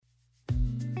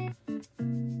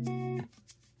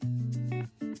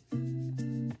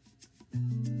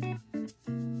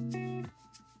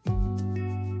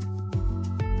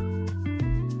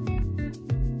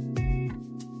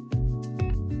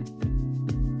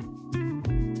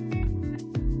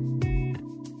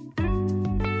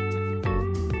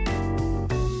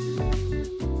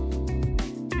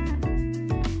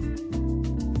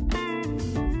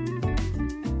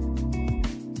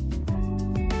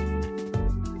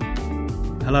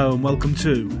Hello and welcome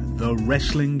to the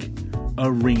Wrestling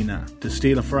Arena. To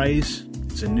steal a phrase,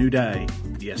 it's a new day.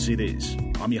 Yes, it is.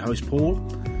 I'm your host, Paul,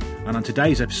 and on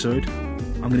today's episode,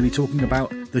 I'm going to be talking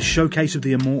about the Showcase of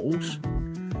the Immortals,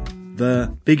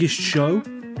 the biggest show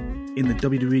in the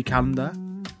WWE calendar,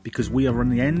 because we are on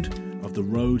the end of the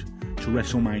road to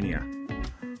WrestleMania.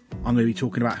 I'm going to be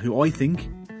talking about who I think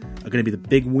are going to be the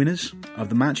big winners of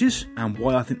the matches, and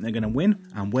why I think they're going to win,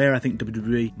 and where I think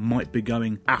WWE might be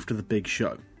going after the big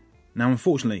show. Now,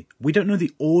 unfortunately, we don't know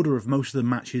the order of most of the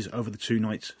matches over the two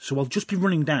nights, so I'll just be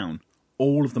running down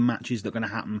all of the matches that are going to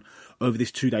happen over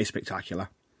this two-day spectacular.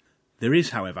 There is,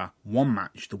 however, one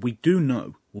match that we do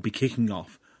know will be kicking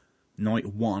off night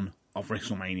one of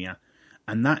WrestleMania,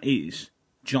 and that is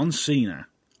John Cena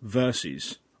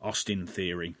versus Austin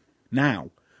Theory.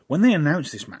 Now, when they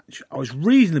announced this match, I was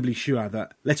reasonably sure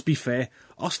that, let's be fair,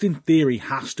 Austin Theory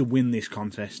has to win this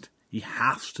contest. He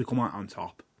has to come out on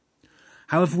top.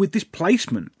 However, with this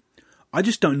placement, I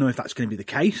just don't know if that's going to be the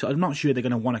case. I'm not sure they're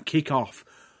going to want to kick off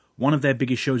one of their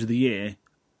biggest shows of the year,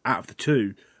 out of the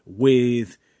two,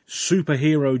 with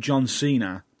superhero John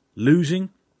Cena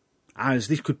losing, as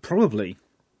this could probably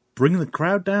bring the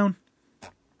crowd down.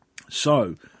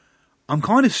 So, I'm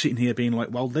kind of sitting here being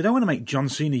like, well, they don't want to make John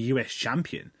Cena US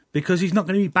champion, because he's not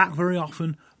going to be back very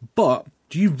often, but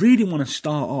do you really want to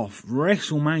start off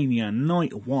WrestleMania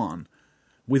Night 1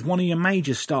 with one of your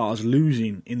major stars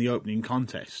losing in the opening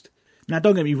contest? Now,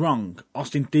 don't get me wrong,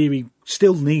 Austin Theory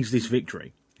still needs this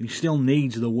victory. He still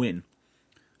needs the win.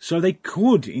 So they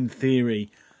could, in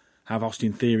theory, have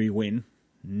Austin Theory win.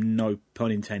 No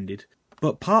pun intended.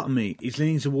 But part of me is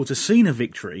leaning towards a Cena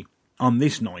victory on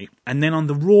this night, and then on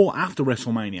the Raw after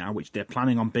WrestleMania, which they're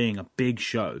planning on being a big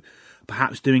show,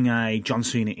 perhaps doing a John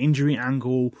Cena injury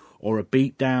angle, or a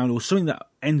beatdown, or something that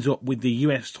ends up with the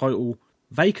US title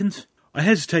vacant. I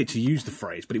hesitate to use the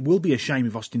phrase, but it will be a shame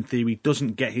if Austin Theory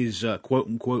doesn't get his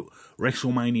quote-unquote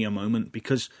WrestleMania moment,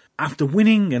 because after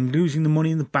winning and losing the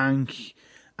Money in the Bank,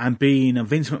 and being a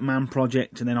Vince McMahon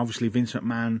project, and then obviously Vince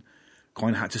McMahon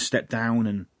kind of had to step down,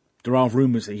 and there are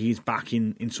rumours that he's back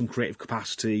in some creative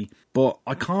capacity, but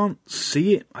I can't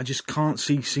see it. I just can't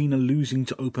see Cena losing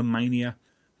to Open Mania.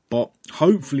 But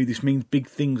hopefully this means big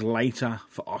things later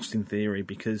for Austin Theory,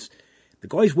 because the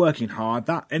guy's working hard.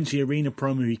 That empty arena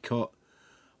promo he cut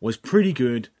was pretty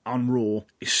good on Raw,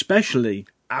 especially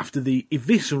after the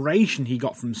evisceration he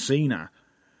got from Cena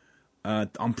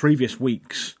on previous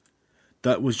weeks.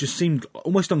 That was just seemed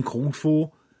almost uncalled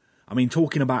for. I mean,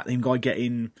 talking about him guy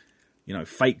getting,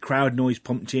 fake crowd noise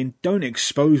pumped in. Don't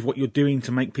expose what you're doing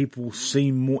to make people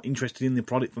seem more interested in the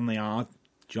product than they are,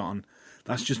 John.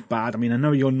 That's just bad. I mean, I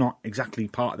know you're not exactly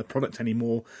part of the product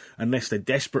anymore unless they're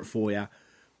desperate for you,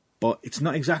 but it's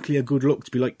not exactly a good look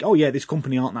to be like, oh yeah, this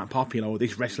company aren't that popular, or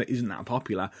this wrestler isn't that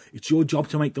popular. It's your job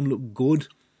to make them look good.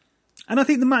 And I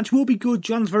think the match will be good.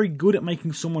 John's very good at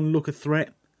making someone look a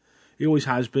threat. He always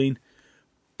has been.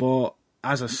 But,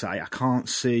 as I say, I can't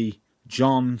see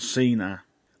John Cena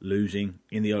losing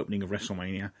in the opening of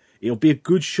WrestleMania. It'll be a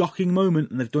good, shocking moment,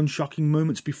 and they've done shocking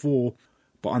moments before.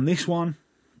 But on this one,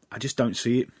 I just don't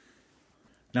see it.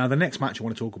 Now, the next match I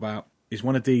want to talk about is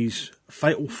one of these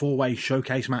fatal four-way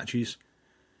showcase matches,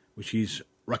 which is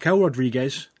Raquel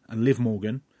Rodriguez and Liv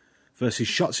Morgan versus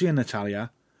Shotzi and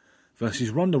Natalya versus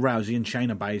Ronda Rousey and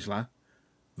Shayna Baszler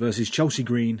versus Chelsea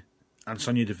Green and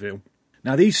Sonya Deville.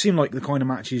 Now, these seem like the kind of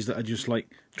matches that are just like,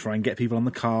 try and get people on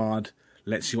the card,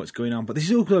 let's see what's going on. But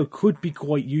this also could be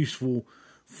quite useful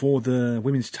for the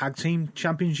Women's Tag Team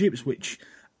Championships, which,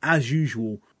 as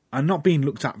usual, are not being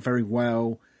looked at very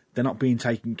well. They're not being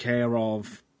taken care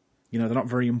of. They're not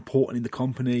very important in the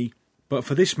company. But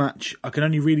for this match, I can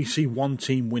only really see one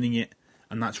team winning it,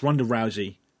 and that's Ronda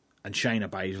Rousey and Shayna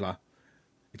Baszler.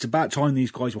 It's about time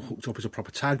these guys were hooked up as a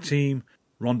proper tag team.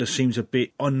 Ronda seems a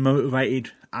bit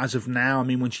unmotivated as of now. I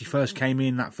mean, when she first came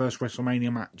in, that first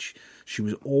WrestleMania match, she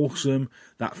was awesome.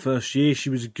 That first year, she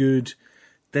was good.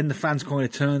 Then the fans kind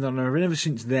of turned on her, and ever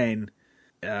since then,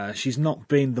 she's not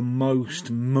been the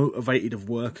most motivated of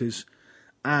workers.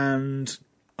 And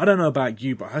I don't know about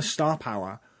you, but her star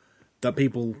power that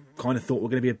people kind of thought were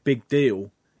going to be a big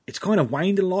deal, it's kind of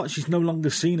waned a lot. She's no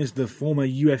longer seen as the former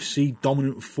UFC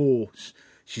dominant force.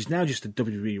 She's now just a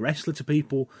WWE wrestler to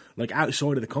people. Like,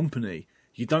 outside of the company,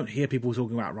 you don't hear people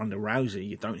talking about Ronda Rousey.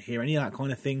 You don't hear any of that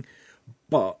kind of thing.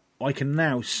 But I can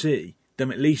now see them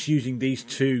at least using these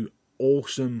two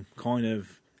awesome kind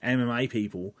of MMA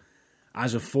people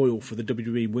as a foil for the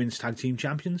WWE Women's Tag Team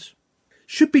Champions.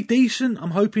 Should be decent.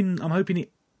 I'm hoping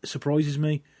it surprises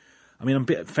me. I mean, I'm a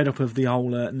bit fed up of the whole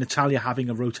Natalya having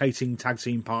a rotating tag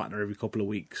team partner every couple of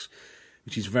weeks,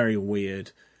 which is very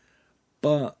weird.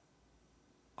 But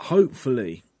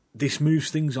hopefully this moves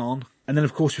things on. And then,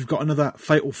 of course, we've got another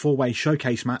Fatal 4-Way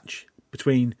Showcase match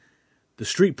between the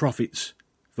Street Profits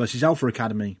versus Alpha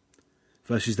Academy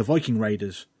versus the Viking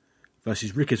Raiders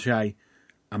versus Ricochet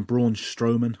and Braun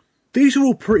Strowman. These are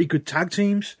all pretty good tag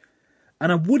teams,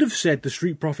 and I would have said the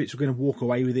Street Profits were going to walk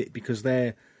away with it because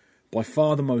they're by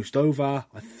far the most over.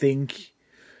 I think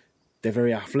they're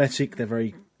very athletic, they're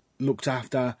very looked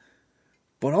after,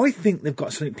 but I think they've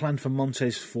got something planned for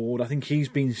Montez Ford. I think he's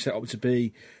been set up to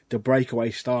be the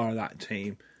breakaway star of that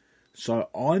team. So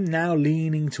I'm now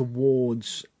leaning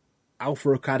towards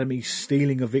Alpha Academy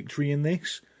stealing a victory in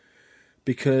this,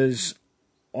 because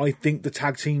I think the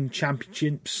tag team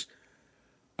championships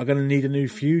are going to need a new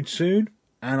feud soon,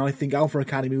 and I think Alpha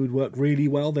Academy would work really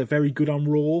well. They're very good on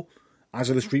Raw, as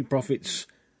are the Street Profits,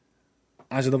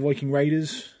 as are the Viking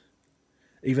Raiders,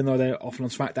 even though they're often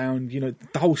on SmackDown. You know,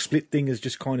 the whole split thing has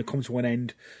just kind of come to an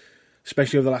end,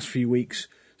 especially over the last few weeks,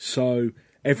 so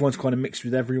everyone's kind of mixed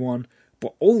with everyone,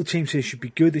 but all the teams here should be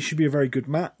good. This should be a very good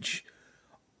match.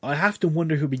 I have to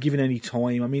wonder who'll be given any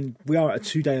time. I mean, we are at a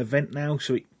 2-day event now,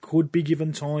 so it could be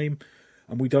given time,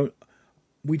 and we don't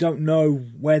know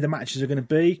where the matches are going to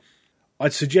be.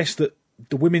 I'd suggest that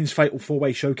the women's Fatal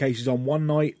 4-Way Showcase is on one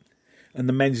night, and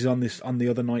the men's is on the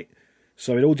other night.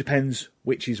 So it all depends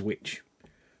which is which.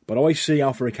 But I see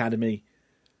Alpha Academy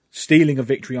stealing a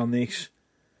victory on this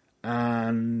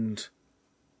and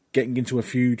getting into a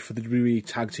feud for the WWE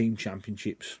Tag Team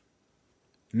Championships.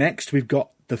 Next, we've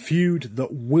got the feud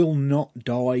that will not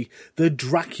die, the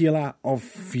Dracula of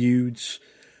feuds.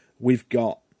 We've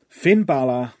got Finn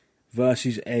Balor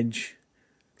versus Edge.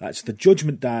 That's the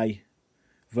Judgment Day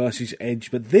versus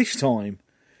Edge. But this time,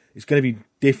 it's going to be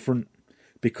different,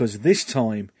 because this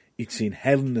time, it's in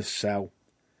Hell in a Cell.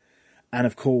 And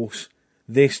of course,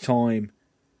 this time,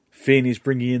 Finn is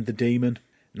bringing in the Demon.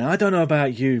 Now, I don't know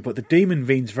about you, but the Demon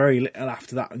means very little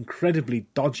after that incredibly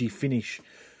dodgy finish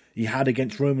he had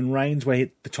against Roman Reigns, where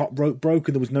the top rope broke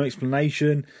and there was no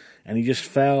explanation, and he just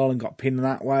fell and got pinned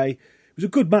that way. It was a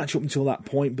good match up until that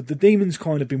point, but the Demon's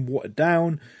kind of been watered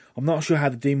down. I'm not sure how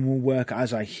the Demon will work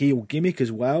as a heel gimmick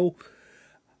as well,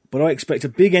 but I expect a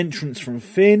big entrance from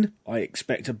Finn. I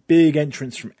expect a big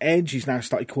entrance from Edge. He's now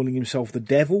started calling himself the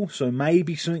Devil, so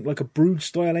maybe something like a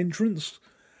Brood-style entrance.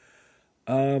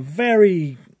 I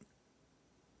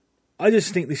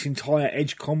just think this entire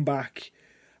Edge comeback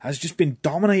has just been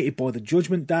dominated by the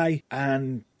Judgment Day,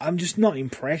 and I'm just not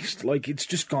impressed. Like, it's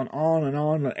just gone on and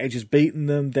on. Like, Edge has beaten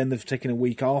them, then they've taken a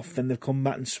week off, then they've come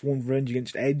back and sworn revenge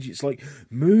against Edge. It's like,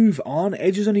 move on.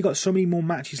 Edge has only got so many more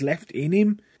matches left in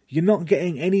him. You're not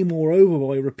getting any more over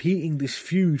by repeating this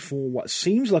feud for what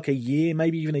seems like a year,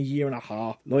 maybe even a year and a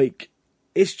half. Like,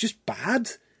 it's just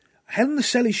bad. Hell in the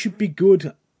Cell should be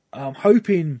good. I'm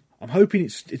hoping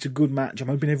it's a good match. I'm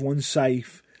hoping everyone's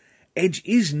safe. Edge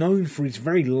is known for his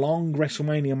very long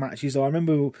WrestleMania matches. I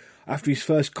remember after his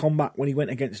first comeback when he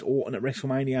went against Orton at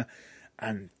WrestleMania,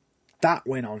 and that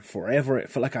went on forever. It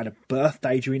felt like I had a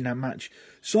birthday during that match.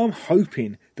 So I'm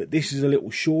hoping that this is a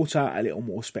little shorter, a little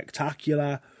more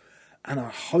spectacular, and I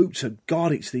hope to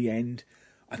God it's the end.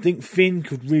 I think Finn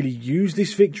could really use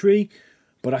this victory,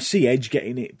 but I see Edge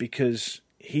getting it because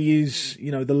he is,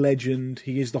 the legend.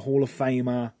 He is the Hall of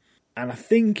Famer, and I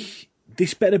think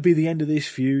this better be the end of this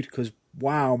feud, because,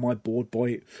 wow, am I bored by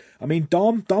it. I mean,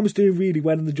 Dom's doing really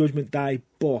well in the Judgment Day,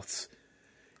 but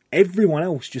everyone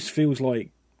else just feels like,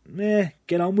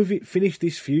 get on with it, finish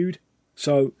this feud.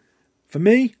 So, for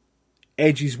me,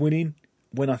 Edge is winning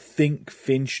when I think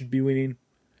Finn should be winning.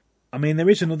 I mean, there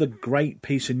is another great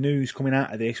piece of news coming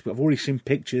out of this, but I've already seen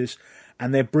pictures,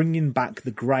 and they're bringing back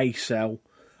the grey cell.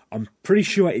 I'm pretty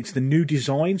sure it's the new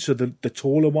design, so the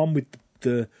taller one with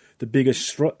the bigger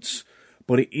struts.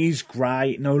 But it is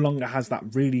grey. It no longer has that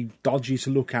really dodgy to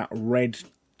look at red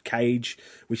cage,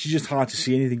 which is just hard to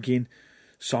see anything in.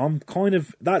 So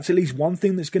that's at least one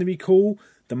thing that's going to be cool.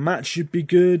 The match should be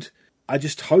good. I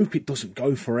just hope it doesn't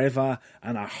go forever,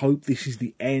 and I hope this is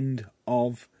the end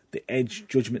of the Edge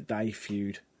Judgment Day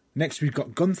feud. Next, we've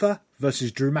got Gunther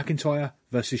versus Drew McIntyre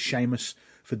versus Sheamus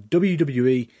for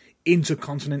WWE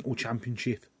Intercontinental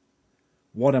Championship.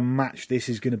 What a match this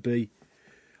is going to be.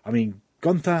 I mean,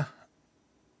 Gunther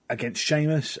against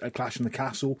Sheamus at Clash in the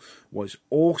Castle was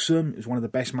awesome. It was one of the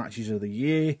best matches of the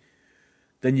year.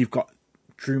 Then you've got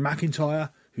Drew McIntyre,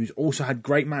 who's also had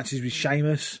great matches with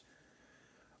Sheamus.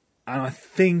 And I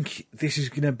think this is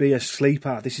going to be a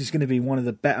sleeper. This is going to be one of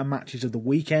the better matches of the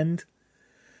weekend.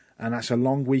 And that's a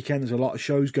long weekend. There's a lot of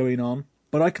shows going on.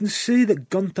 But I can see that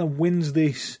Gunther wins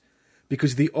this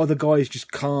because the other guys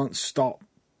just can't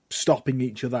stopping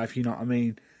each other, if you know what I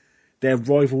mean. Their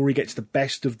rivalry gets the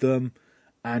best of them.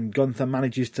 and Gunther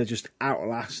manages to just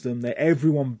outlast them.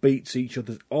 Everyone beats each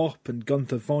other up, and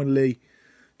Gunther finally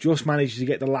just manages to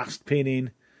get the last pin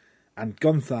in, and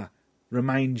Gunther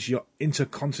remains your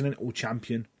Intercontinental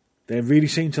Champion. They really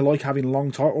seem to like having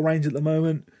long title reigns at the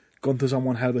moment. Gunther's on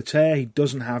one hell of a tear. He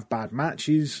doesn't have bad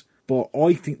matches, but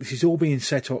I think this is all being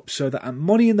set up so that at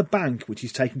Money in the Bank, which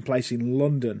is taking place in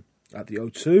London at the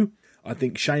O2, I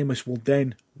think Sheamus will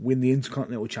then win the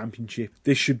Intercontinental Championship.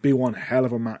 This should be one hell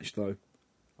of a match, though.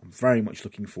 I'm very much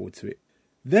looking forward to it.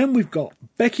 Then we've got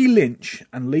Becky Lynch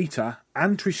and Lita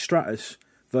and Trish Stratus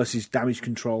versus Damage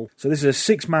Control. So this is a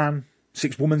six-woman,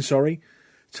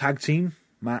 tag team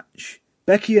match.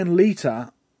 Becky and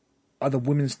Lita are the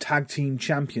women's tag team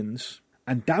champions,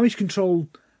 and Damage Control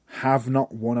have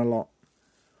not won a lot.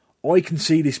 I can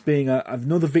see this being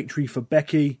another victory for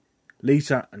Becky,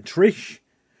 Lita and Trish,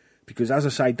 because as I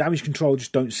say, Damage Control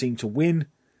just don't seem to win.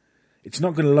 It's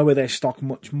not going to lower their stock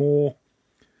much more.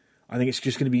 I think it's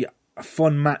just going to be a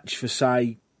fun match for,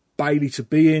 say, Bayley to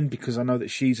be in, because I know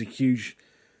that she's a huge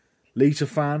Lita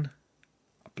fan.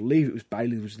 I believe it was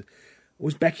Bayley.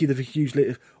 Was Becky the huge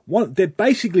Lita?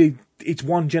 It's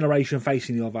one generation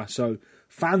facing the other. So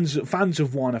fans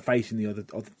of one are facing the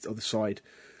other side.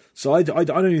 So I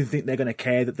don't even think they're going to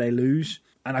care that they lose.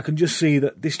 And I can just see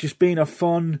that this just being a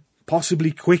fun,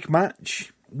 possibly quick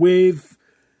match with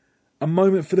a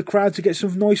moment for the crowd to get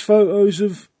some nice photos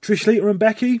of Trish, Lita and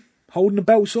Becky holding the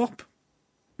belts up.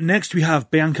 Next we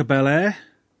have Bianca Belair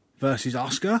versus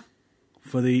Asuka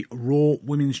for the Raw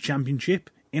Women's Championship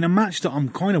in a match that I'm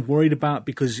kind of worried about,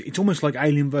 because it's almost like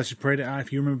Alien vs Predator.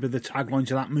 If you remember the tagline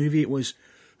to that movie, it was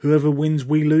whoever wins,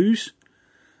 we lose.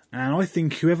 And I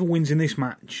think whoever wins in this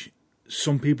match,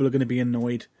 some people are going to be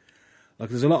annoyed. Like,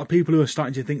 there's a lot of people who are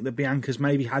starting to think that Bianca's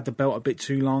maybe had the belt a bit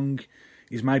too long.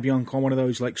 Is maybe on one of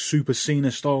those like Super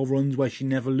Cena style runs where she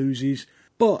never loses.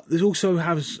 But there's also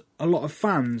has a lot of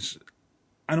fans,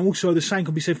 and also the same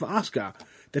can be said for Asuka.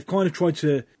 They've kind of tried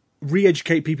to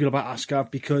re-educate people about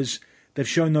Asuka because they've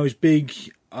shown those big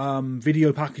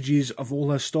video packages of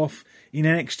all her stuff in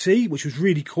NXT, which was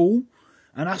really cool.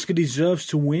 And Asuka deserves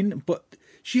to win, but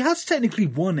she has technically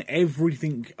won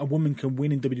everything a woman can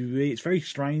win in WWE. It's very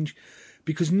strange,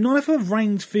 because none of her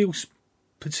reigns feels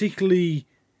particularly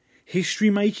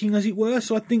history-making, as it were.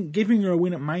 So I think giving her a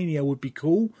win at Mania would be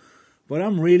cool. But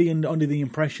I'm really under the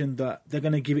impression that they're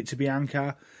going to give it to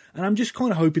Bianca. And I'm just kind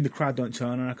of hoping the crowd don't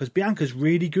turn on her, because Bianca's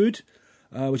really good,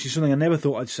 which is something I never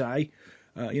thought I'd say.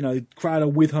 The crowd are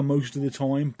with her most of the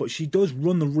time, but she does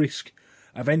run the risk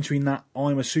of entering that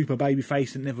I'm a super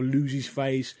babyface that never loses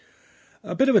phase.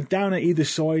 A bit of a downer either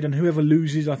side, and whoever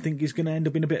loses, I think, is going to end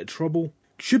up in a bit of trouble.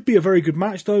 Should be a very good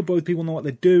match, though. Both people know what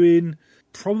they're doing.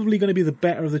 Probably going to be the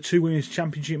better of the two women's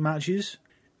championship matches.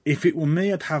 If it were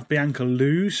me, I'd have Bianca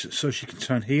lose so she can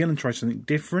turn heel and try something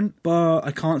different. But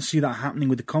I can't see that happening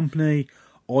with the company.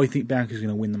 I think Bianca's going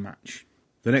to win the match.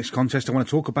 The next contest I want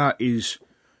to talk about is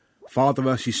father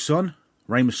versus son.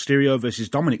 Rey Mysterio versus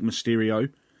Dominik Mysterio.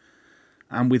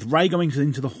 And with Rey going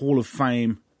into the Hall of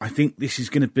Fame, I think this is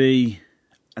going to be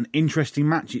an interesting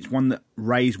match. It's one that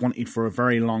Rey's wanted for a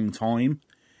very long time.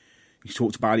 He's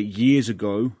talked about it years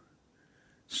ago.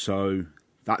 So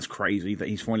that's crazy that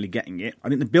he's finally getting it. I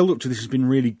think the build-up to this has been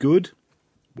really good,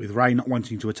 with Rey not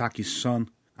wanting to attack his son,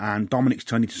 and Dominik's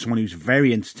turned into someone who's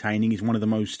very entertaining. He's one of the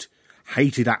most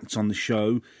hated acts on the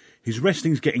show. His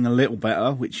wrestling's getting a little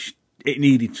better, which it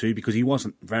needed to, because he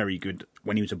wasn't very good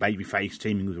when he was a babyface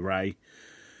teaming with Rey.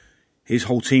 His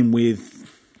whole team with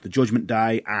the Judgment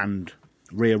Day and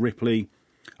Rhea Ripley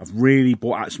have really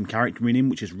brought out some character in him,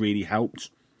 which has really helped.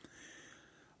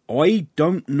 I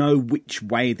don't know which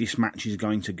way this match is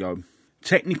going to go.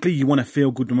 Technically, you want a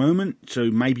feel-good moment,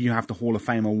 so maybe you have the Hall of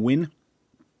Famer win.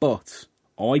 But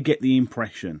I get the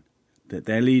impression that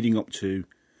they're leading up to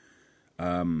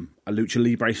a Lucha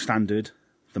Libre standard,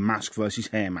 the mask versus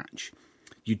hair match.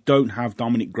 You don't have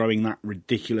Dominik growing that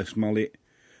ridiculous mullet,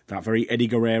 that very Eddie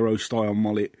Guerrero-style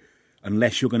mullet,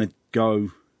 unless you're going to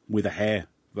go with a hair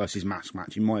versus mask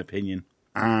match, in my opinion.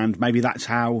 And maybe that's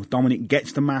how Dominik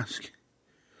gets the mask.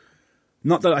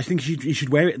 Not that I think he should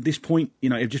wear it at this point.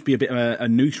 It'd just be a bit of a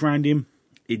noose around him.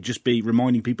 It'd just be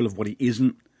reminding people of what he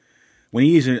isn't. When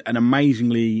he is an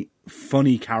amazingly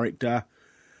funny character,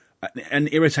 an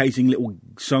irritating little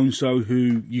so-and-so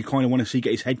who you kind of want to see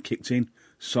get his head kicked in.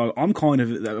 So I'm kind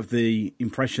of the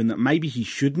impression that maybe he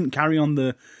shouldn't carry on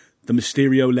the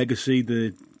Mysterio legacy,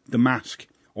 the mask.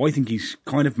 I think he's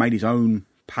kind of made his own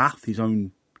path, his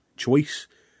own choice,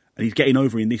 and he's getting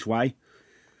over in this way.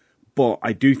 But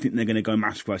I do think they're going to go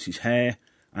mask versus hair,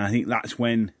 and I think that's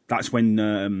when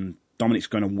Dominik's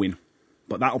going to win.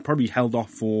 But that'll probably be held off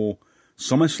for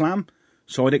SummerSlam,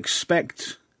 So I'd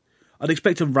expect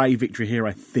a Rhea victory here,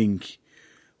 I think.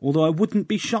 Although I wouldn't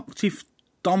be shocked if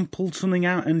Dom pulled something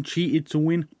out and cheated to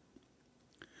win.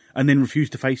 And then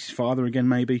refused to face his father again,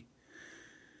 maybe.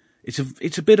 It's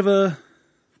a bit of a...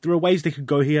 There are ways they could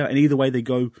go here, and either way they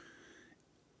go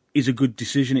is a good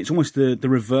decision. It's almost the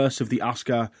reverse of the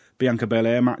Asuka Bianca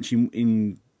Belair match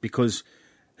because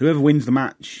whoever wins the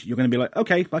match, you're going to be like,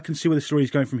 okay, I can see where the story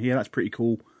is going from here. That's pretty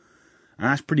cool. And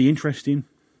that's pretty interesting.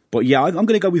 But yeah, I'm going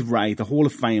to go with Rhea, the Hall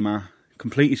of Famer,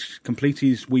 complete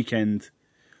his weekend.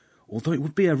 Although it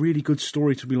would be a really good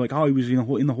story to be like, oh, he was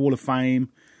in the Hall of Fame,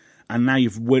 and now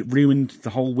you've ruined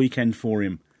the whole weekend for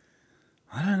him.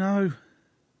 I don't know.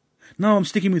 No, I'm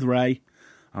sticking with Rhea.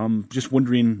 I'm just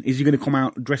wondering, is he going to come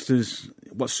out dressed as...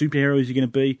 What superhero is he going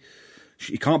to be?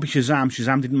 He can't be Shazam.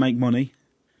 Shazam didn't make money.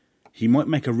 He might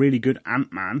make a really good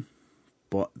Ant-Man,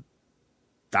 but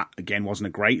that, again, wasn't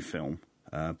a great film.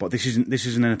 But this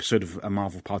isn't an episode of a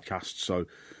Marvel podcast, so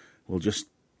we'll just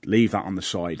leave that on the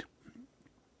side.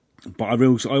 But I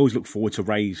always look forward to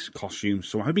Rey's costume,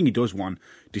 so I'm hoping he does one,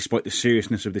 despite the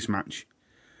seriousness of this match.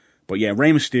 But yeah,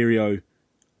 Rey Mysterio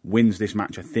wins this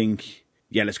match, I think.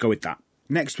 Yeah, let's go with that.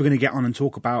 Next, we're going to get on and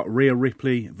talk about Rhea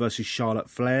Ripley versus Charlotte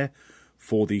Flair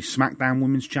for the SmackDown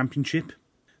Women's Championship.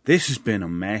 This has been a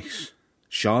mess.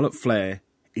 Charlotte Flair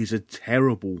is a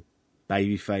terrible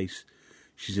babyface.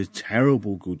 She's a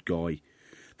terrible good guy.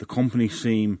 The company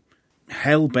seem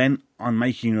hell-bent on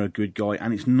making her a good guy,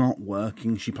 and it's not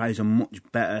working. She plays a much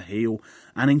better heel.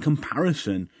 And in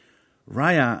comparison,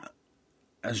 Rhea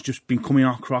has just been coming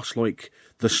across like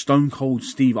the Stone Cold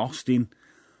Steve Austin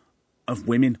of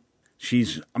women.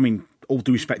 She's, I mean, all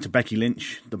due respect to Becky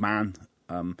Lynch, the man,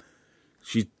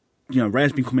 she's,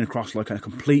 Rhea's been coming across like a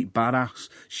complete badass.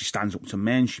 She stands up to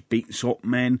men, she beats up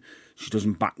men, she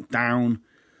doesn't back down,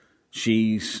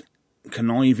 she's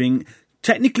conniving.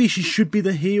 Technically, she should be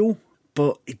the heel,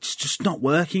 but it's just not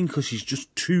working because she's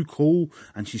just too cool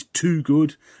and she's too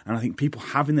good. And I think people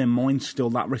have in their minds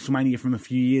still that WrestleMania from a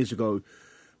few years ago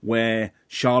where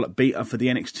Charlotte beat her for the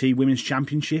NXT Women's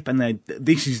Championship, and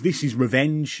this is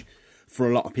revenge for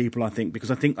a lot of people, I think,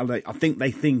 because I think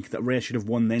they think that Rhea should have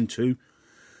won then too.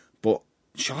 But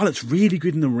Charlotte's really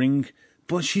good in the ring,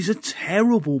 but she's a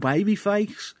terrible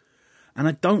babyface, and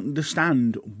I don't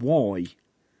understand why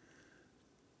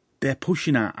they're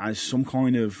pushing her as some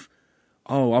kind of,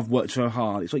 oh, I've worked so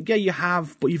hard. It's like, yeah, you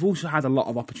have, but you've also had a lot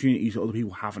of opportunities that other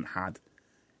people haven't had.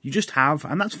 You just have,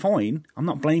 and that's fine. I'm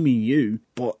not blaming you,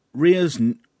 but Rhea's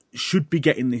should be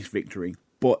getting this victory.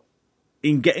 But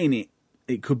in getting it,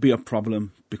 it could be a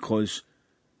problem because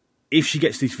if she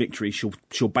gets this victory,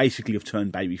 she'll basically have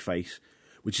turned babyface,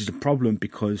 which is a problem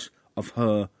because of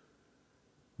her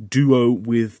duo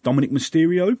with Dominik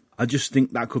Mysterio. I just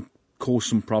think that could cause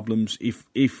some problems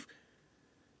if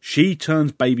she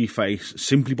turns babyface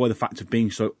simply by the fact of being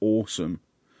so awesome.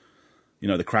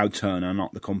 The crowd turn her,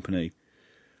 not the company.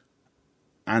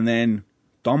 And then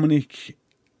Dominik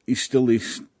is still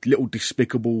this little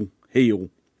despicable heel.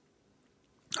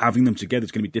 Having them together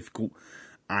is going to be difficult.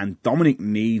 And Dominik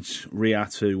needs Rhea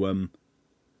to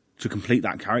complete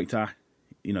that character.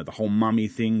 The whole mummy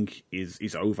thing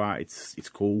is over. It's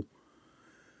cool.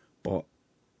 But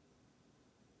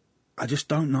I just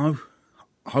don't know.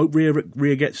 I hope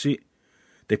Rhea gets it.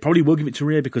 They probably will give it to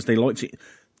Rhea because they liked it.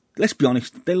 Let's be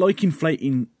honest, they like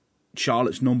inflating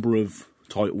Charlotte's number of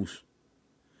titles.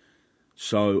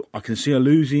 So I can see her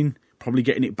losing, probably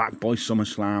getting it back by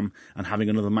SummerSlam and having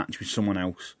another match with someone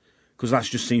else. Because that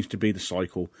just seems to be the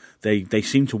cycle. They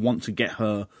seem to want to get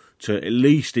her to at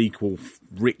least equal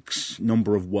Rick's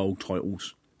number of world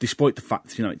titles. Despite the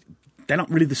fact, they're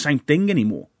not really the same thing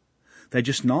anymore. They're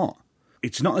just not.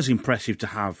 It's not as impressive to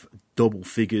have double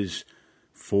figures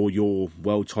for your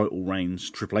world title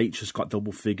reigns. Triple H has got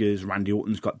double figures. Randy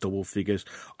Orton's got double figures.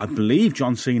 I believe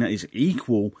John Cena is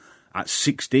equal at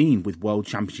 16 with world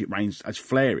championship reigns as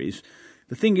Flair is.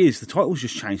 The thing is, the titles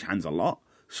just change hands a lot.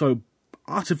 So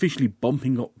artificially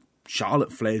bumping up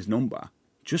Charlotte Flair's number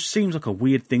just seems like a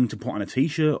weird thing to put on a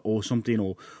t-shirt or something.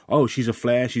 Or, oh, she's a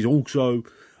Flair. She's also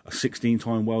a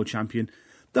 16-time world champion.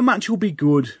 The match will be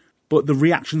good, but the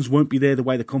reactions won't be there the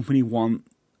way the company want.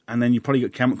 And then you probably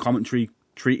get commentary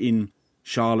treating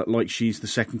Charlotte like she's the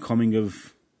second coming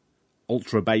of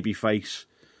ultra babyface,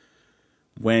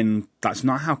 when that's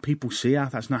not how people see her.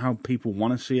 That's not how people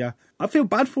want to see her. I feel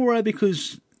bad for her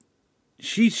because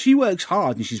she works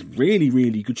hard and she's really,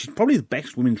 really good. She's probably the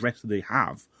best women's wrestler they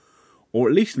have, or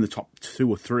at least in the top 2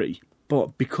 or 3.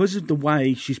 But because of the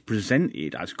way she's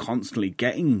presented as constantly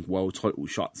getting world title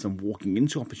shots and walking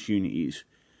into opportunities,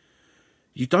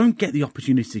 you don't get the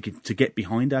opportunity to get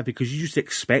behind her because you just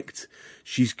expect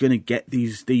she's going to get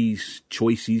these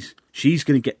choices. She's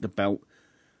going to get the belt.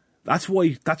 That's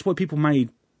why people made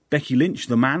Becky Lynch,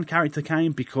 the man character,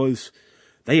 came, because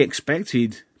they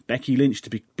expected Becky Lynch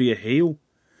to be a heel.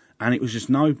 And it was just,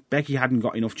 no, Becky hadn't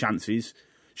got enough chances.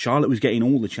 Charlotte was getting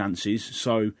all the chances,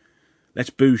 so let's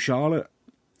boo Charlotte.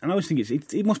 And I always think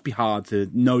it must be hard to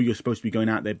know you're supposed to be going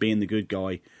out there being the good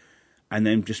guy and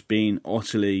then just being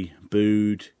utterly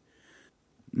booed.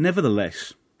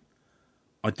 Nevertheless,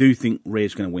 I do think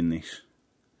Rhea's going to win this.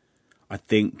 I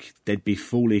think they'd be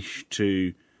foolish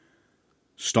to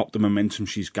stop the momentum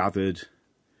she's gathered.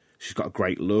 She's got a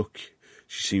great look.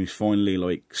 She seems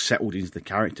finally settled into the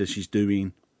character she's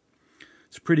doing.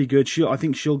 It's pretty good. I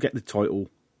think she'll get the title.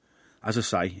 As I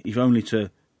say, if only to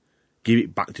give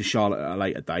it back to Charlotte at a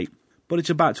later date. But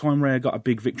it's about time Rhea got a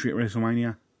big victory at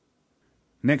WrestleMania.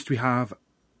 Next we have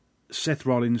Seth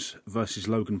Rollins versus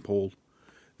Logan Paul.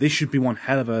 This should be one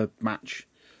hell of a match.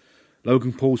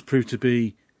 Logan Paul's proved to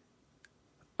be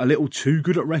a little too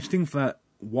good at wrestling for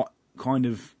what kind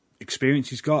of experience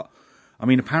he's got. I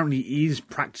mean, apparently he's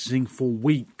practicing for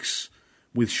weeks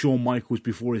with Shawn Michaels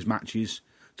before his matches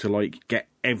to get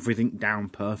everything down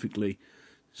perfectly.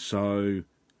 So,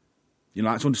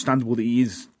 it's understandable that he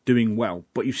is doing well,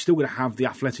 but you've still got to have the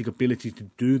athletic ability to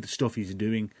do the stuff he's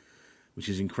doing, which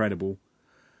is incredible.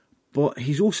 But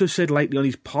he's also said lately on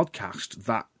his podcast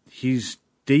that his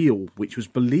deal, which was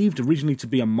believed originally to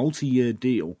be a multi-year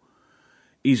deal,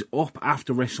 is up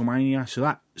after WrestleMania, so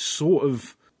that sort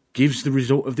of gives the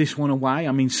result of this one away.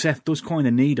 I mean, Seth does kind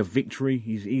of need a victory.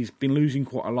 He's been losing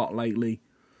quite a lot lately.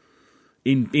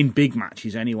 In big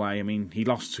matches anyway. I mean, he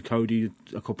lost to Cody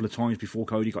a couple of times before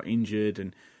Cody got injured,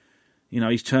 and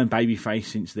he's turned babyface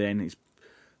since then.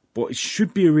 But it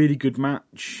should be a really good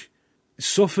match. It's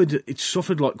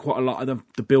suffered quite a lot of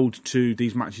the build to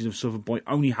these matches have suffered by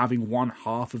only having one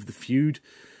half of the feud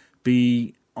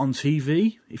be on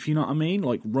TV, if you know what I mean.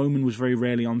 Roman was very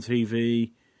rarely on TV,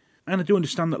 and I do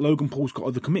understand that Logan Paul's got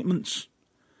other commitments.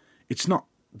 It's not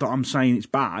that I'm saying it's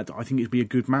bad. I think it'd be a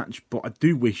good match, but I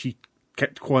do wish he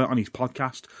kept quiet on his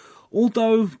podcast.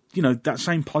 Although, that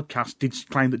same podcast did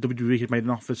claim that WWE had made an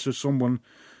offer to someone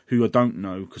who I don't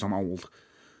know, because I'm old.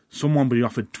 Someone be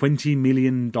offered $20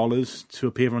 million to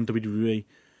appear on WWE.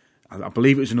 I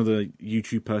believe it was another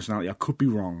YouTube personality. I could be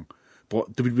wrong.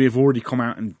 But WWE have already come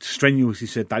out and strenuously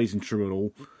said that isn't true at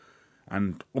all.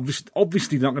 And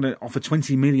obviously they're not going to offer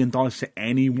 $20 million to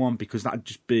anyone, because that would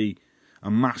just be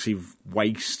a massive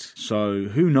waste. So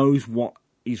who knows what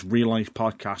his real life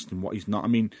podcast and what he's not. I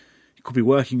mean, he could be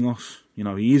working us.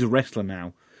 He is a wrestler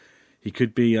now. He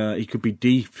could be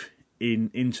deep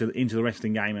into the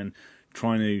wrestling game and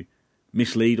trying to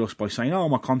mislead us by saying, "Oh,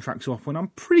 my contract's up." When I'm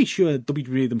pretty sure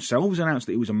WWE themselves announced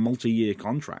that it was a multi-year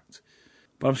contract.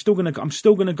 But I'm still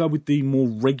gonna go with the more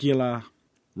regular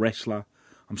wrestler.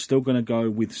 I'm still gonna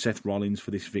go with Seth Rollins for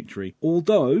this victory.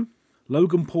 Although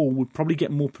Logan Paul would probably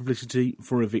get more publicity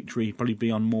for a victory. He'd probably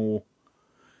be on more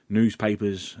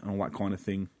newspapers and all that kind of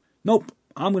thing. Nope,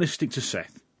 I'm going to stick to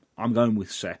Seth. I'm going with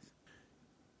Seth.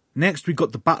 Next, we've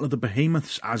got the Battle of the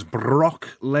Behemoths as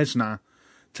Brock Lesnar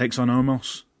takes on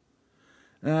Omos.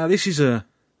 This is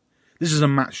a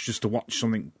match just to watch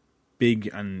something big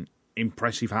and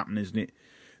impressive happen, isn't it?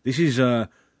 This is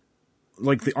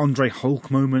like the Andre Hulk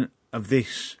moment of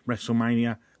this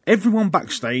WrestleMania. Everyone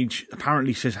backstage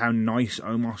apparently says how nice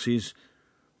Omos is,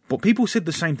 but people said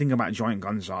the same thing about Giant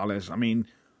Gonzalez. I mean,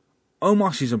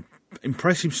 Omos is an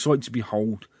impressive sight to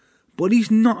behold, but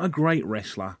he's not a great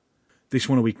wrestler. This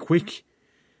one will be quick,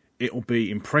 it'll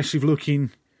be impressive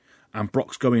looking, and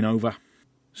Brock's going over.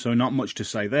 So not much to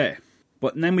say there.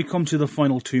 But then we come to the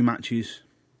final two matches.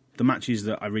 The matches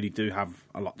that I really do have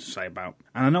a lot to say about.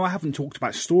 And I know I haven't talked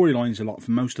about storylines a lot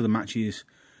for most of the matches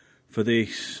for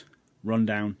this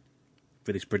rundown,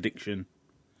 for this prediction.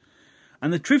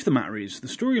 And the truth of the matter is, the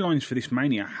storylines for this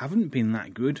Mania haven't been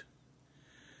that good.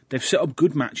 They've set up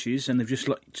good matches and they've just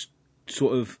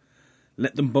sort of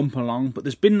let them bump along, but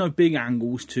there's been no big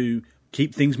angles to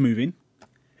keep things moving.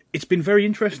 It's been very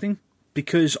interesting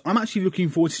because I'm actually looking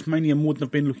forward to this Mania more than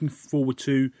I've been looking forward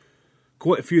to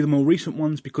quite a few of the more recent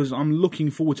ones, because I'm looking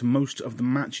forward to most of the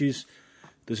matches.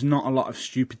 There's not a lot of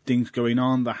stupid things going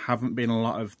on. There haven't been a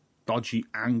lot of dodgy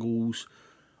angles.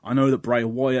 I know that Bray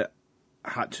Wyatt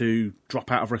had to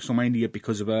drop out of WrestleMania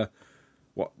because of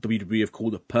what WWE have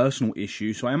called a personal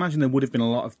issue. So I imagine there would have been a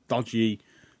lot of dodgy,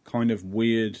 kind of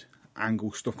weird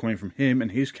angle stuff coming from him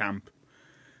and his camp.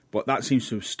 But that seems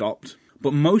to have stopped.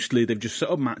 But mostly they've just set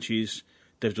up matches.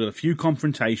 They've done a few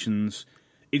confrontations.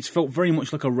 It's felt very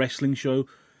much like a wrestling show.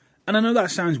 And I know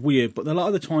that sounds weird, but a lot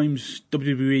of the times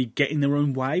WWE get in their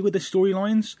own way with their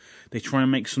storylines. They try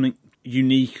and make something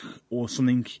unique or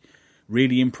something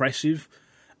really impressive.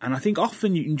 And I think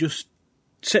often you can just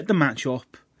set the match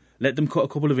up, let them cut a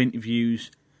couple of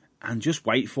interviews, and just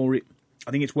wait for it.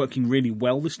 I think it's working really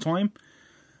well this time.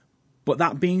 But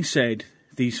that being said,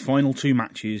 these final two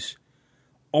matches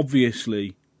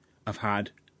obviously have had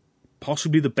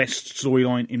possibly the best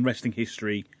storyline in wrestling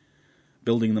history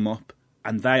building them up.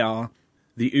 And they are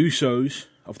the Usos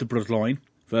of the Bloodline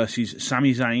versus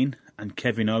Sami Zayn and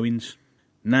Kevin Owens.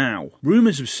 Now,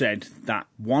 rumours have said that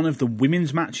one of the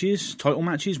women's matches, title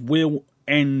matches, will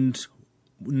end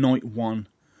night one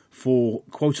for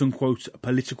quote-unquote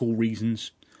political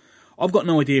reasons. I've got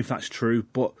no idea if that's true,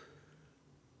 but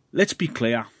let's be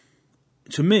clear.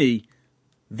 To me,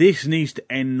 this needs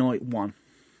to end night one.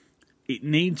 It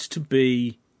needs to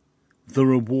be the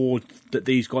reward that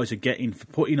these guys are getting for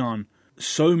putting on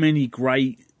so many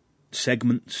great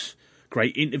segments,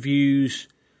 great interviews,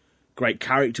 great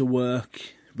character work,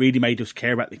 really made us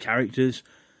care about the characters.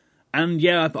 And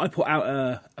yeah, I put out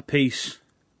a piece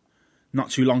not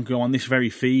too long ago on this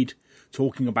very feed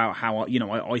talking about how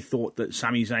I thought that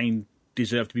Sami Zayn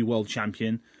deserved to be world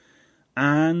champion.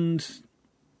 And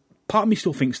part of me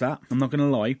still thinks that, I'm not going to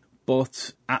lie.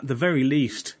 But at the very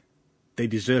least, they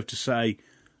deserve to say,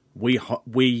 we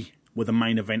were the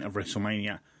main event of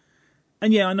WrestleMania.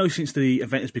 And yeah, I know since the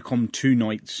event has become two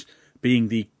nights, being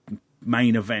the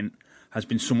main event has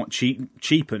been somewhat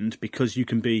cheapened because you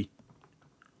can be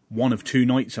one of two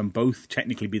nights and both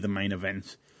technically be the main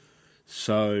event.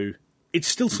 So it's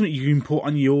still something you can put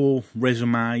on your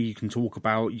resume, you can talk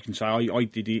about, you can say, I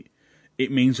did it.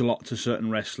 It means a lot to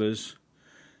certain wrestlers.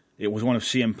 It was one of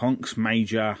CM Punk's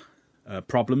major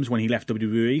problems when he left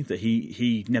WWE, that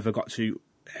he never got to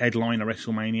headline a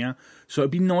WrestleMania. So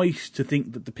it'd be nice to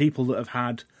think that the people that have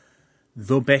had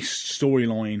the best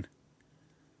storyline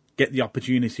get the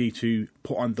opportunity to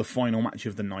put on the final match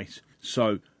of the night.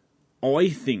 So I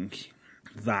think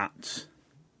that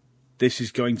this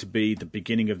is going to be the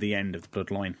beginning of the end of the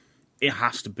Bloodline. It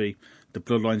has to be. The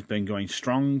Bloodline's been going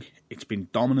strong. It's been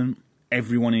dominant.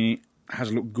 Everyone in it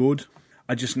has looked good.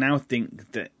 I just now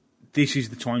think that this is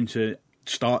the time to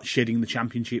start shedding the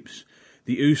championships.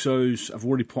 The Usos have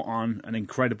already put on an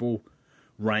incredible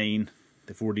reign.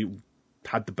 They've already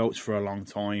had the belts for a long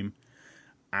time.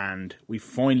 And we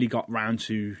finally got round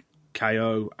to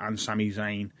KO and Sami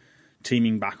Zayn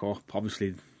teaming back up,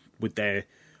 obviously with their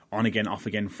on-again,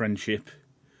 off-again friendship.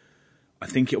 I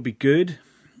think it'll be good.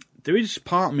 There is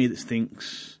part of me that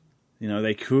thinks,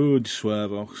 they could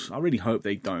swerve us. I really hope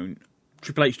they don't.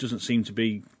 Triple H doesn't seem to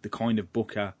be the kind of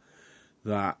booker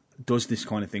that does this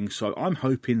kind of thing, so I'm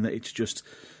hoping that it's just,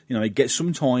 it gets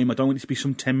some time. I don't want it to be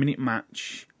some 10-minute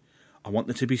match. I want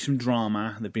there to be some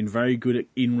drama. They've been very good at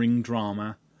in-ring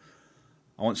drama.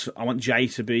 I want Jay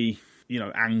to be,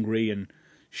 angry and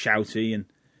shouty, and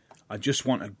I just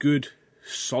want a good,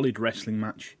 solid wrestling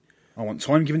match. I want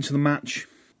time given to the match,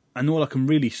 and all I can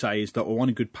really say is that I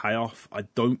want a good payoff. I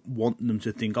don't want them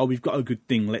to think, we've got a good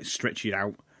thing, let's stretch it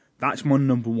out. That's my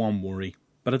number one worry.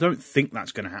 But I don't think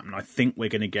that's going to happen. I think we're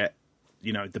going to get,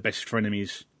 the best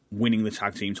frenemies winning the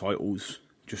tag team titles,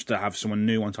 just to have someone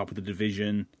new on top of the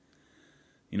division.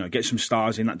 Get some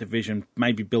stars in that division,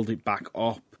 maybe build it back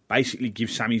up. Basically give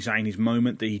Sami Zayn his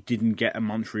moment that he didn't get in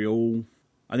Montreal.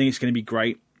 I think it's going to be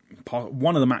great.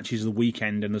 One of the matches of the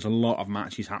weekend, and there's a lot of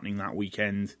matches happening that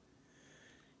weekend.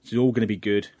 It's all going to be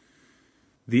good.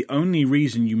 The only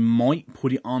reason you might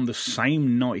put it on the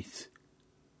same night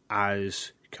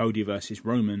as Cody versus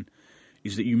Roman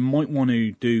is that you might want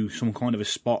to do some kind of a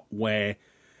spot where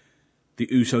the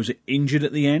Usos are injured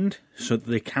at the end so that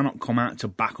they cannot come out to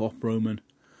back up Roman,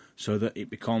 so that it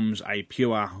becomes a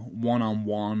pure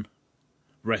one-on-one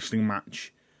wrestling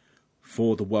match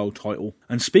for the world title.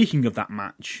 And speaking of that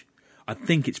match, I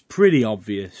think it's pretty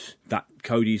obvious that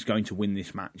Cody's going to win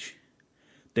this match.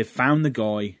 They've found the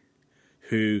guy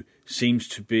who seems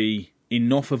to be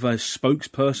enough of a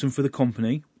spokesperson for the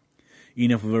company,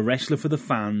 enough of a wrestler for the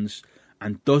fans,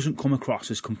 and doesn't come across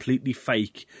as completely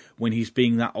fake when he's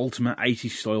being that ultimate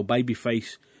 80s style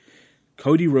babyface.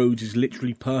 Cody Rhodes is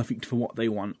literally perfect for what they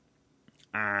want,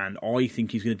 and I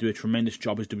think he's going to do a tremendous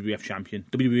job as WWE champion.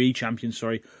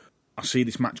 I see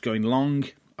this match going long.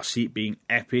 I see it being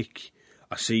epic.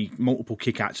 I see multiple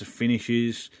kickouts of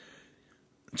finishes.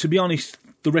 To be honest,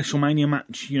 the WrestleMania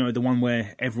match, the one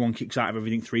where everyone kicks out of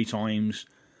everything 3 times,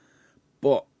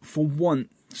 but for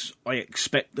once, I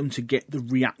expect them to get the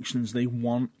reactions they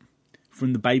want.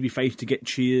 From the babyface to get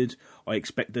cheered, I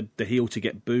expect the heel to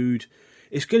get booed.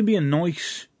 It's going to be a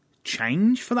nice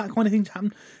change for that kind of thing to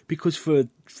happen, because for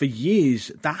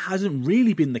years that hasn't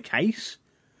really been the case.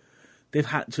 They've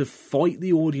had to fight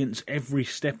the audience every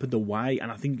step of the way,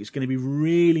 and I think it's going to be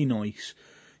really nice,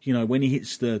 when he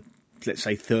hits the, let's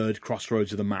say, third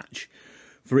crossroads of the match,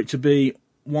 for it to be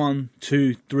 1,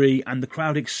 2, 3, and the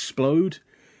crowd explode.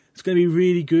 It's going to be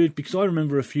really good, because I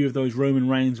remember a few of those Roman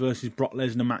Reigns versus Brock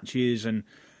Lesnar matches and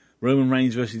Roman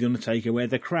Reigns versus The Undertaker where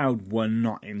the crowd were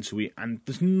not into it, and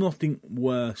there's nothing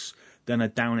worse than a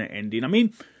downer ending. I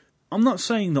mean, I'm not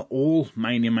saying that all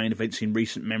Mania main events in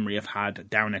recent memory have had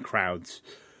downer crowds,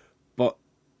 but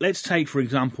let's take, for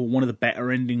example, one of the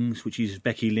better endings, which is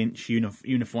Becky Lynch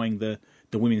unifying the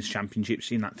women's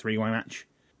championships in that three-way match.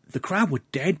 The crowd were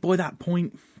dead by that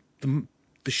point.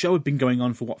 The show had been going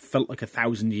on for what felt like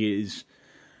 1,000 years,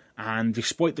 and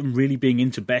despite them really being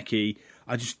into Becky,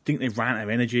 I just think they ran out of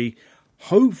energy.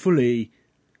 Hopefully,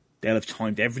 they'll have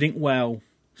timed everything well,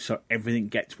 so everything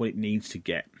gets what it needs to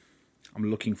get. I'm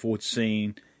looking forward to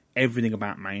seeing everything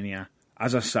about Mania.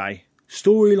 As I say,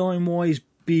 storyline-wise,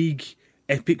 big,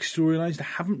 epic storylines, there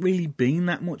haven't really been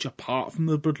that much apart from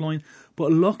the Bloodline,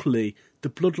 but luckily, the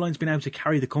Bloodline's been able to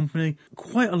carry the company.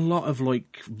 Quite a lot of,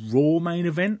 Raw main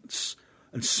events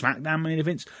and SmackDown main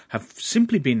events have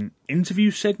simply been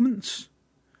interview segments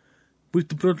with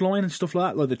the Bloodline and stuff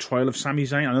like that, like the trial of Sami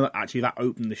Zayn. I know that actually that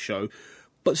opened the show,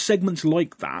 but segments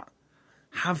like that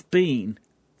have been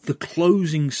the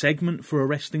closing segment for a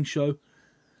wrestling show,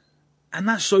 and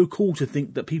that's so cool to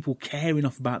think that people care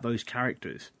enough about those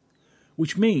characters,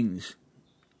 which means,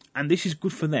 and this is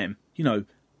good for them,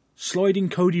 sliding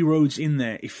Cody Rhodes in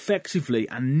there effectively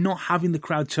and not having the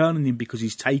crowd turn on him because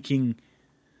he's taking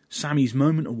Sami's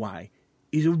moment away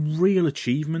is a real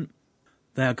achievement.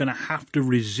 They are going to have to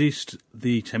resist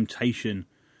the temptation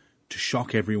to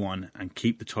shock everyone and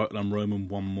keep the title on Roman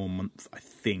one more month, I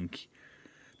think.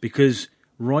 Because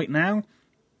right now,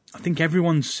 I think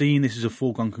everyone's seeing this as a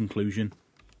foregone conclusion.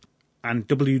 And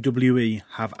WWE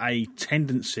have a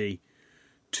tendency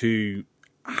to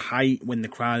hate when the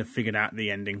crowd have figured out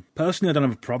the ending. Personally, I don't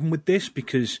have a problem with this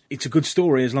because it's a good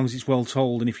story as long as it's well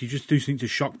told. And if you just do something to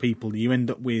shock people, you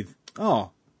end up with,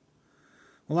 well,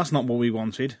 that's not what we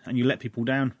wanted, and you let people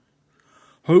down.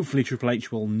 Hopefully Triple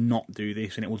H will not do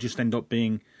this, and it will just end up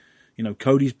being,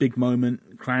 Cody's big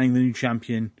moment, crowning the new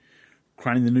champion,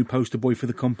 crowning the new poster boy for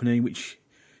the company, which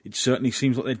it certainly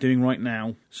seems like they're doing right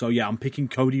now. So yeah, I'm picking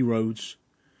Cody Rhodes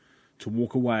to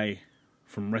walk away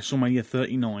from WrestleMania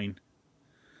 39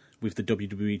 with the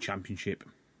WWE Championship.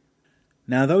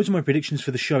 Now, those are my predictions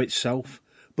for the show itself,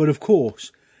 but of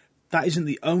course, that isn't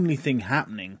the only thing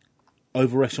happening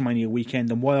over WrestleMania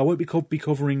weekend, and while I won't be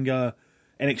covering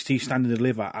NXT Stand and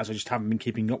Deliver, as I just haven't been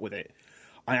keeping up with it,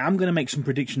 I am going to make some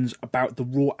predictions about the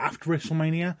Raw after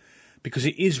WrestleMania, because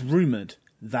it is rumoured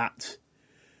that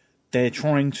they're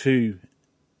trying to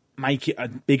make it a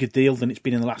bigger deal than it's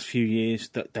been in the last few years,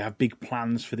 that they have big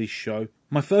plans for this show.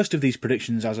 My first of these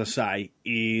predictions, as I say,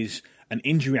 is an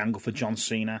injury angle for John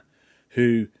Cena,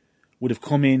 who would have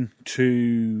come in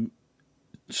to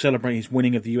celebrate his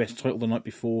winning of the US title the night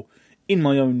before, in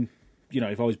my own,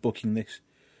 if I was booking this.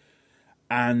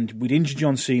 And we'd injure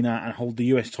John Cena and hold the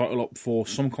US title up for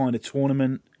some kind of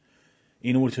tournament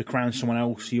in order to crown someone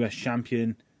else US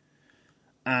champion,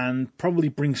 and probably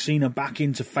bring Cena back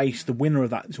in to face the winner of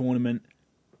that tournament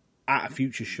at a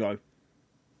future show.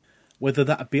 Whether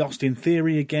that would be Austin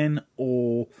Theory again,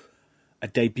 or a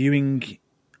debuting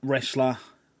wrestler,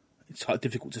 it's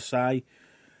difficult to say.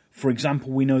 For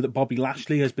example, we know that Bobby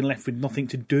Lashley has been left with nothing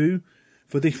to do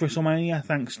for this WrestleMania,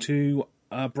 thanks to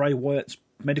Bray Wyatt's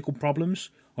medical problems.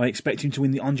 I expect him to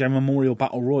win the Andre Memorial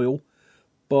Battle Royal,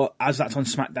 but as that's on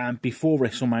SmackDown before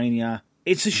WrestleMania,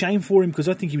 it's a shame for him because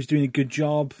I think he was doing a good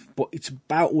job, but it's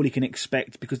about all he can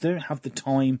expect because they don't have the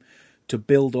time to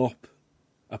build up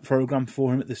a program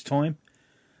for him at this time.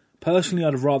 Personally,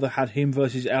 I'd have rather had him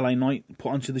versus LA Knight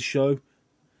put onto the show,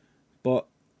 but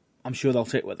I'm sure they'll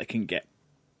take what they can get.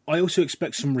 I also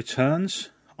expect some returns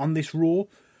on this Raw.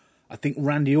 I think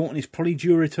Randy Orton is probably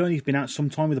due a return. He's been out some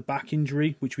time with a back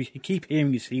injury, which we keep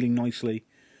hearing is healing nicely,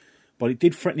 but it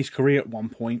did threaten his career at one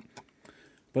point.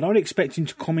 But I would expect him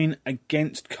to come in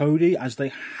against Cody, as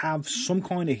they have some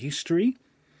kind of history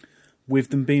with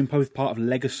them being both part of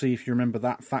Legacy, if you remember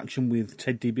that faction with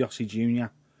Ted DiBiase Jr.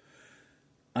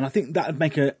 And I think that would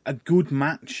make a good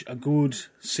match, a good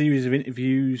series of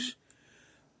interviews,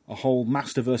 a whole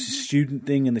master versus student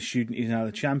thing, and the student is now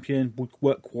the champion, would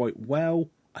work quite well.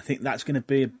 I think that's going to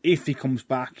be, if he comes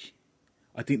back,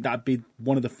 I think that would be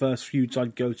one of the first feuds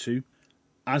I'd go to.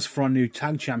 As for our new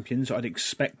tag champions, I'd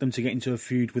expect them to get into a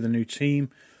feud with a new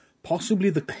team, possibly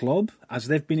the Club, as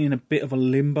they've been in a bit of a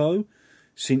limbo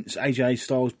since AJ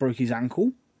Styles broke his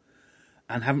ankle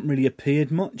and haven't really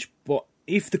appeared much. But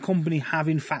if the company have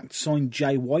in fact signed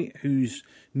Jay White, whose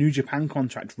New Japan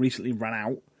contract recently ran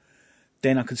out,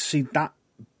 then I could see that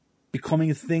becoming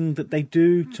a thing that they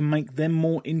do to make them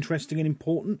more interesting and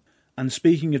important. And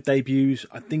speaking of debuts,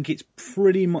 I think it's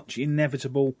pretty much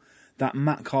inevitable that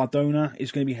Matt Cardona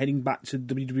is going to be heading back to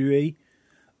WWE.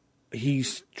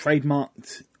 He's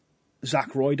trademarked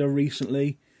Zack Ryder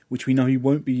recently, which we know he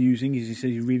won't be using, as he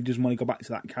says he really doesn't want to go back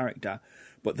to that character.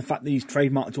 But the fact that he's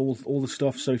trademarked all the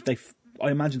stuff, so if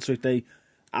they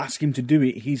ask him to do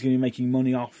it, he's going to be making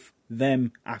money off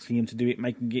them asking him to do it,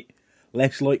 making it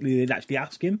less likely they'd actually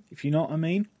ask him, if you know what I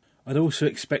mean. I'd also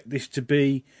expect this to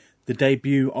be the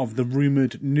debut of the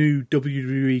rumoured new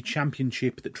WWE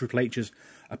Championship that Triple H has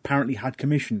apparently had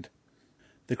commissioned.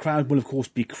 The crowd will of course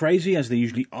be crazy, as they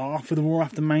usually are for the Raw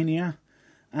after Mania,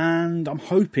 and I'm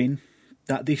hoping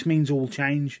that this means all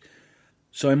change.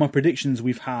 So in my predictions,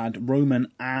 we've had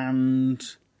Roman and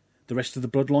the rest of the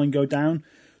Bloodline go down,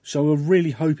 so we're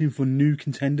really hoping for new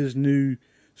contenders, new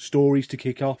stories to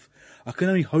kick off. I can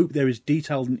only hope they're as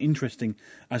detailed and interesting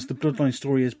as the Bloodline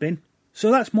story has been. So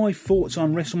that's my thoughts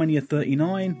on WrestleMania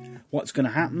 39, what's going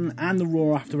to happen, and the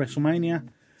Raw after WrestleMania.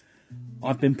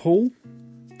 I've been Paul,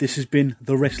 this has been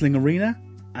The Wrestling Arena,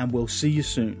 and we'll see you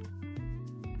soon.